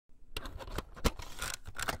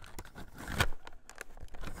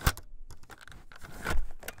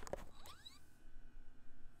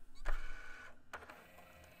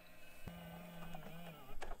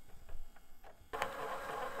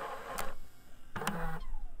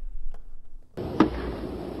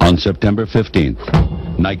On September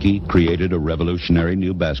 15th, Nike created a revolutionary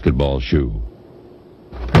new basketball shoe.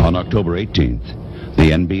 On October 18th,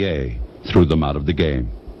 the NBA threw them out of the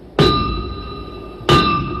game.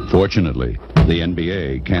 Fortunately, the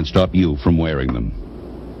NBA can't stop you from wearing them.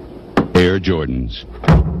 Air Jordans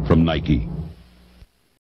from Nike.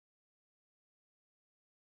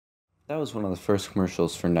 That was one of the first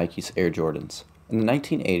commercials for Nike's Air Jordans. In the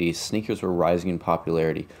 1980s, sneakers were rising in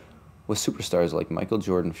popularity, with superstars like Michael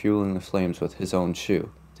Jordan fueling the flames with his own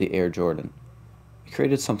shoe, the Air Jordan. It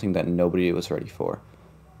created something that nobody was ready for.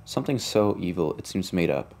 Something so evil it seems made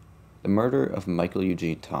up. The murder of Michael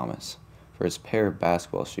Eugene Thomas for his pair of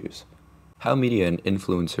basketball shoes. How media and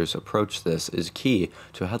influencers approach this is key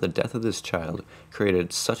to how the death of this child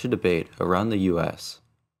created such a debate around the U.S.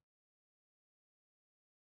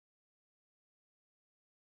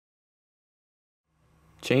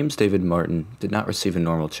 James David Martin did not receive a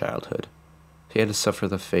normal childhood. He had to suffer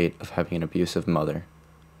the fate of having an abusive mother.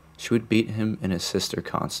 She would beat him and his sister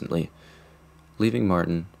constantly, leaving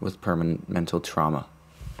Martin with permanent mental trauma.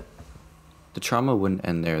 The trauma wouldn't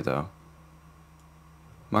end there, though.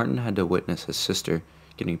 Martin had to witness his sister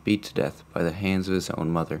getting beat to death by the hands of his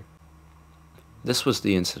own mother. This was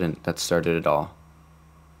the incident that started it all.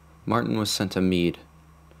 Martin was sent to Meade,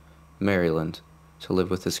 Maryland, to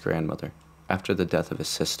live with his grandmother after the death of his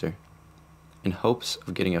sister, in hopes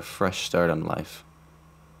of getting a fresh start on life.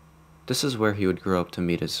 This is where he would grow up to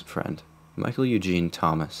meet his friend, Michael Eugene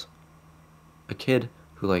Thomas, a kid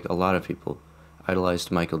who, like a lot of people,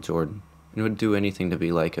 idolized Michael Jordan and would do anything to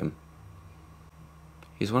be like him.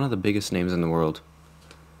 He's one of the biggest names in the world.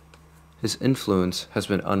 His influence has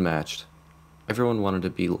been unmatched. Everyone wanted to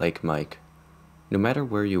be like Mike. No matter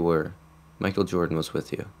where you were, Michael Jordan was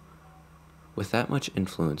with you. With that much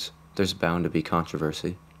influence, there's bound to be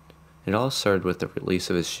controversy. It all started with the release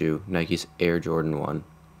of his shoe, Nike's Air Jordan 1.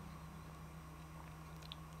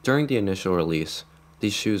 During the initial release,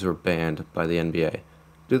 these shoes were banned by the NBA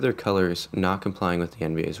due to their colors not complying with the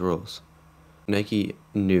NBA's rules. Nike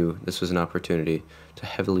knew this was an opportunity to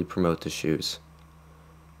heavily promote the shoes,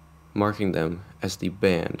 marking them as the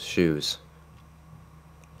banned shoes.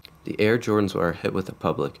 The Air Jordans were a hit with the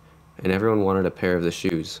public, and everyone wanted a pair of the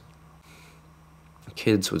shoes.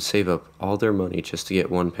 Kids would save up all their money just to get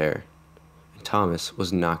one pair, and Thomas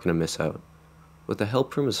was not going to miss out. With the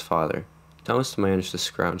help from his father, Thomas managed to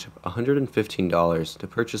scrounge up $115 to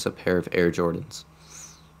purchase a pair of Air Jordans.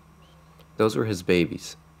 Those were his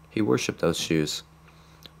babies. He worshipped those shoes.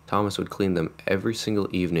 Thomas would clean them every single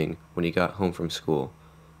evening when he got home from school.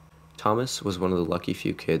 Thomas was one of the lucky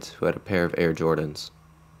few kids who had a pair of Air Jordans.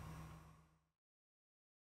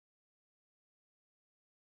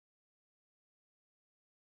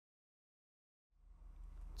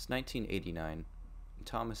 It's 1989, and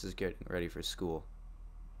Thomas is getting ready for school.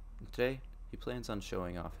 And today, he plans on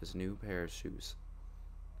showing off his new pair of shoes,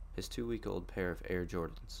 his 2-week-old pair of Air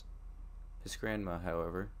Jordans. His grandma,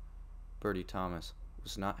 however, Bertie Thomas,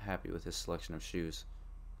 was not happy with his selection of shoes.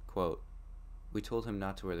 Quote, "We told him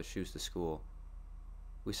not to wear the shoes to school.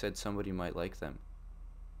 We said somebody might like them."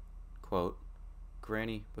 Quote,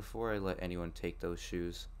 "Granny, before I let anyone take those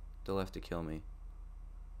shoes, they'll have to kill me."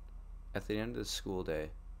 At the end of the school day,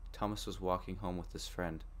 Thomas was walking home with his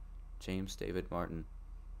friend, James David Martin.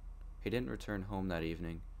 He didn't return home that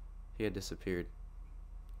evening. He had disappeared.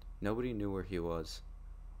 Nobody knew where he was.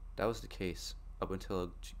 That was the case up until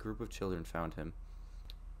a group of children found him.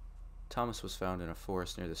 Thomas was found in a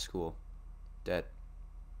forest near the school, dead.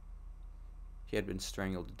 He had been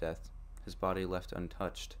strangled to death, his body left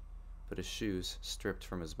untouched, but his shoes stripped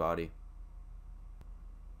from his body.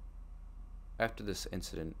 After this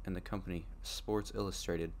incident, and the company Sports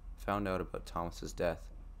Illustrated found out about Thomas's death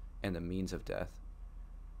and the means of death,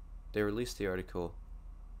 they released the article,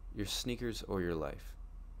 "Your Sneakers or Your Life."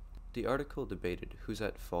 The article debated who's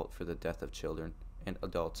at fault for the death of children and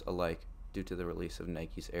adults alike due to the release of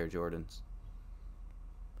Nike's Air Jordans.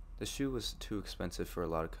 The shoe was too expensive for a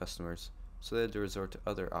lot of customers, so they had to resort to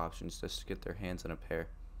other options just to get their hands on a pair.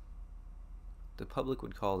 The public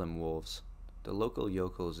would call them wolves, the local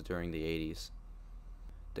yokels during the 80s.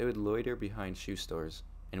 They would loiter behind shoe stores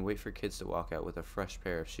and wait for kids to walk out with a fresh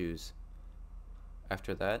pair of shoes.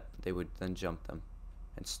 After that, they would then jump them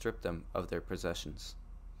and strip them of their possessions.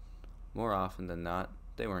 More often than not,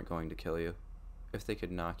 they weren't going to kill you. If they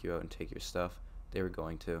could knock you out and take your stuff, they were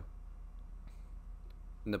going to.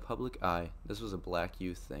 In the public eye, this was a black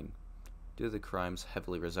youth thing, due to the crimes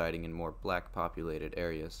heavily residing in more black-populated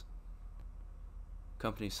areas.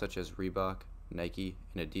 Companies such as Reebok, Nike,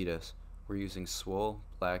 and Adidas were using swole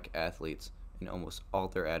black athletes in almost all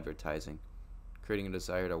their advertising, creating a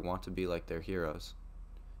desire to want to be like their heroes.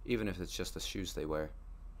 even if it's just the shoes they wear.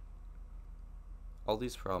 All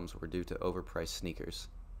these problems were due to overpriced sneakers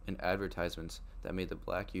and advertisements that made the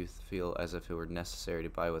black youth feel as if it were necessary to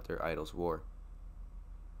buy what their idols wore.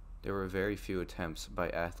 There were very few attempts by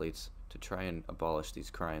athletes to try and abolish these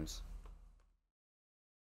crimes.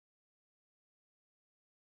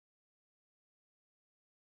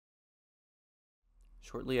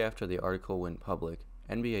 Shortly after the article went public,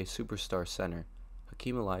 NBA superstar center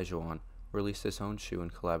Hakeem Olajuwon released his own shoe in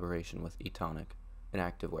collaboration with Etonic, an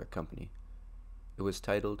activewear company. It was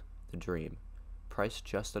titled The Dream, priced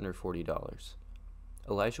just under $40.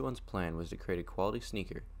 Olajuwon's plan was to create a quality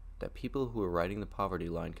sneaker that people who were riding the poverty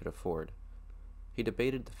line could afford. He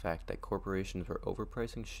debated the fact that corporations were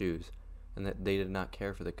overpricing shoes and that they did not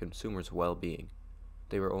care for the consumer's well-being.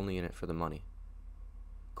 They were only in it for the money.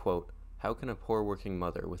 Quote, "How can a poor working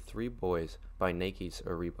mother with 3 boys buy Nikes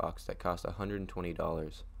or Reeboks that cost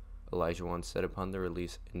 $120? Olajuwon said upon the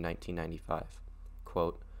release in 1995.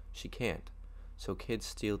 Quote, "She can't. So kids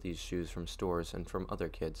steal these shoes from stores and from other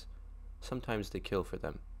kids. Sometimes they kill for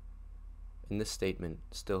them." And this statement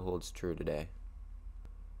still holds true today.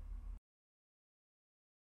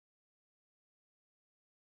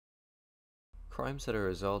 Crimes that are a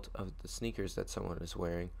result of the sneakers that someone is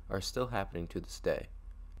wearing are still happening to this day.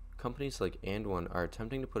 Companies like And1 are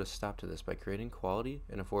attempting to put a stop to this by creating quality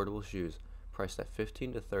and affordable shoes priced at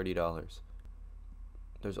 $15 to $30.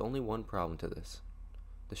 There's only one problem to this.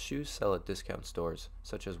 The shoes sell at discount stores,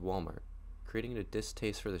 such as Walmart, creating a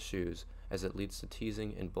distaste for the shoes as it leads to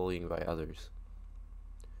teasing and bullying by others.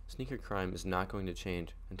 Sneaker crime is not going to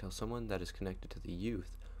change until someone that is connected to the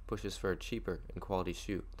youth pushes for a cheaper and quality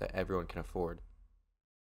shoe that everyone can afford.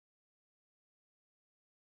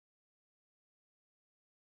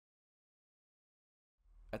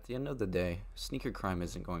 At the end of the day, sneaker crime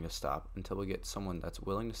isn't going to stop until we get someone that's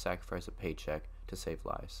willing to sacrifice a paycheck to save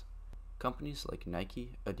lives. Companies like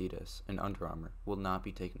Nike, Adidas, and Under Armour will not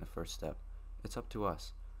be taking the first step. It's up to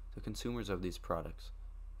us, the consumers of these products.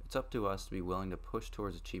 It's up to us to be willing to push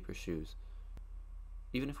towards cheaper shoes.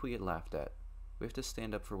 Even if we get laughed at, we have to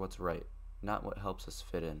stand up for what's right, not what helps us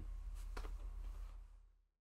fit in.